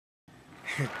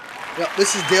Well,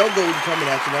 this is Dale Golden coming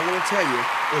at you, and I want to tell you,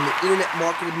 in the Internet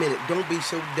Marketing Minute, don't be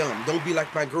so dumb. Don't be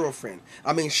like my girlfriend.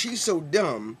 I mean, she's so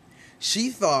dumb, she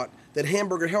thought that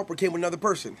Hamburger Helper came with another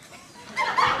person.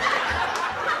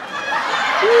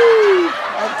 Woo!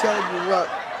 I'm telling you what,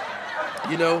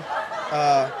 you know,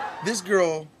 this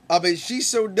girl, I mean, she's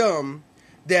so dumb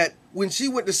that when she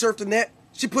went to surf the net,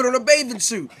 she put on a bathing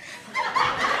suit.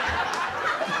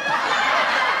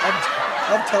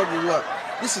 I'm telling you what,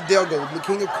 this is Dale Golden, the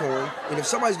king of corn, and if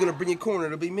somebody's going to bring you corn,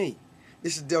 it'll be me.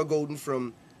 This is Dale Golden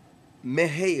from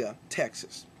Mejia,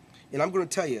 Texas. And I'm going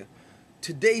to tell you,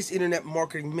 today's Internet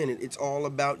Marketing Minute, it's all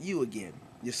about you again.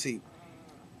 You see,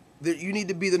 you need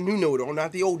to be the new know-it-all,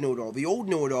 not the old know-it-all. The old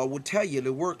know-it-all will tell you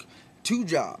to work 2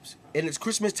 jobs, and it's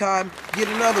Christmas time, get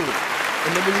another one.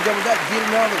 And then when you're done with that, get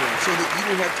another one, so that you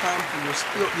don't have time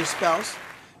for your spouse,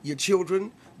 your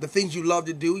children, the things you love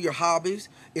to do, your hobbies.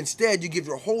 Instead, you give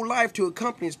your whole life to a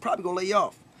company that's probably going to lay you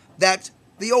off. That's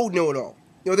the old know-it-all.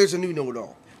 You know, there's a new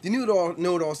know-it-all. The new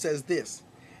know-it-all says this: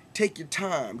 take your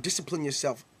time, discipline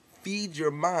yourself, feed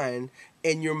your mind,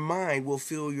 and your mind will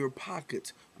fill your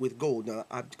pockets with gold. Now,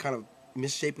 I'm kind of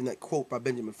misshaping that quote by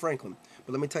Benjamin Franklin,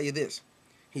 but let me tell you this.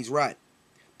 He's right.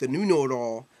 The new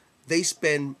know-it-all, they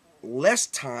spend less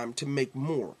time to make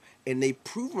more, and they've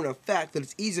proven a fact that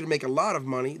it's easier to make a lot of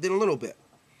money than a little bit.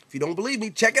 If you don't believe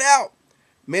me, check it out.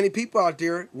 Many people out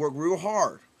there work real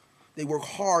hard. They work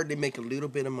hard, they make a little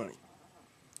bit of money.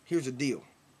 Here's the deal.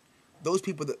 Those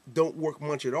people that don't work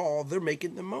much at all, they're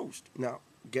making the most. Now,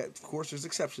 of course, there's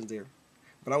exceptions there.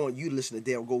 But I want you to listen to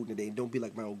Dale Golden today and don't be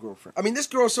like my old girlfriend. I mean, this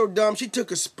girl's so dumb, she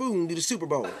took a spoon to the Super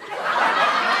Bowl. A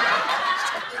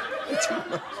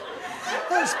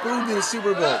spoon to the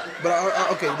Super Bowl.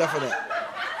 But, okay, enough of that.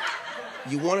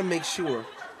 You want to make sure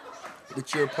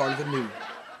that you're a part of the new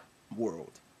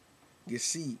world. You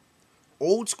see,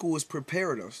 old school has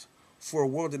prepared us for a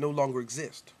world that no longer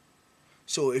exists.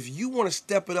 So if you want to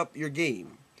step it up your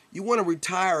game, you want to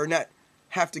retire or not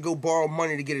have to go borrow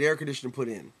money to get an air conditioner put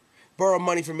in, borrow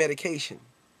money for medication,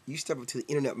 you step up to the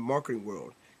internet marketing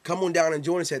world. Come on down and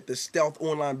join us at the Stealth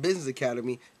Online Business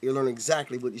Academy. You'll learn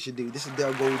exactly what you should do. This is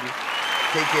Dale Golden.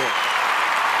 Take care.